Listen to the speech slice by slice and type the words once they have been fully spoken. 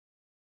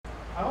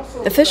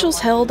Officials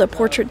held a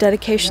portrait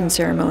dedication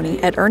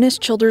ceremony at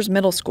Ernest Childers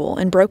Middle School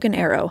in Broken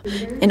Arrow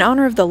in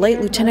honor of the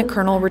late Lieutenant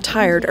Colonel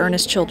retired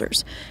Ernest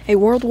Childers, a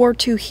World War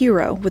II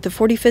hero with the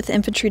 45th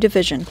Infantry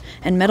Division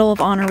and Medal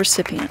of Honor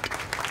recipient.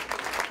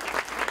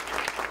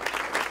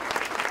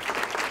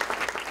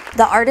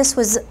 The artist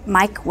was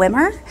Mike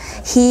Wimmer.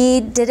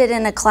 He did it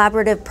in a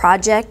collaborative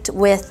project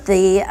with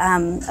the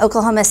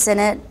Oklahoma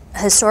Senate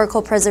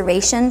Historical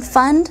Preservation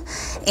Fund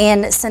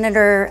and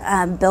Senator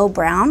Bill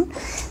Brown.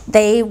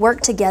 They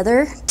worked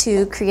together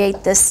to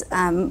create this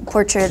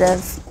portrait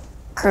of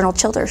Colonel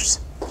Childers.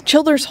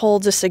 Childers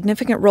holds a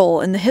significant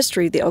role in the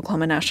history of the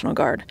Oklahoma National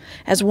Guard,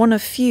 as one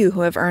of few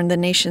who have earned the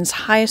nation's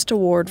highest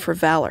award for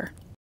valor.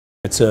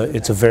 It's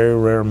a very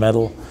rare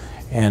medal,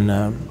 and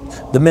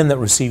the men that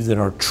received it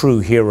are true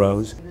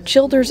heroes.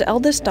 Childers'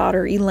 eldest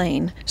daughter,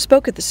 Elaine,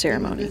 spoke at the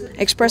ceremony,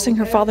 expressing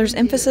her father's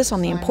emphasis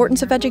on the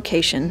importance of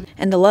education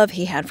and the love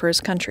he had for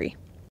his country.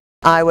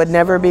 I would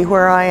never be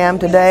where I am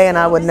today, and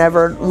I would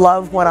never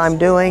love what I'm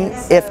doing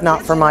if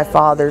not for my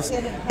father's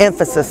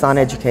emphasis on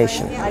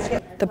education.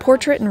 The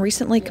portrait and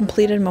recently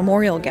completed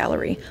memorial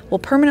gallery will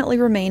permanently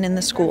remain in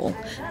the school,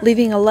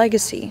 leaving a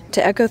legacy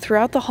to echo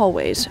throughout the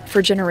hallways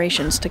for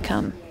generations to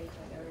come.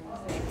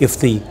 If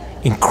the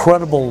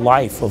incredible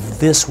life of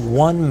this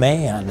one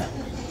man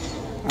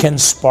can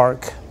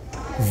spark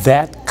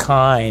that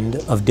kind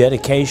of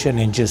dedication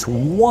in just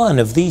one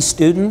of these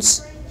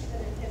students,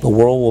 the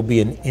world will be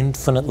an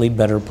infinitely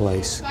better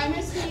place,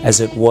 as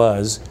it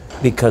was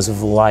because of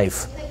the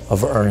life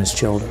of Ernest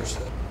Childers.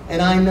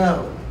 And I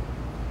know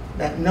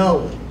that no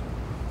one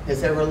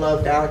has ever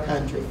loved our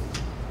country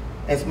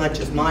as much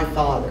as my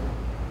father,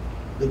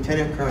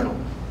 Lieutenant Colonel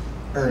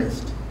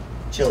Ernest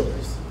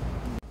Childers.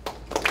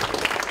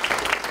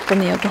 From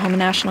the Oklahoma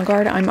National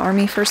Guard, I'm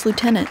Army First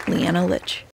Lieutenant Leanna Litsch.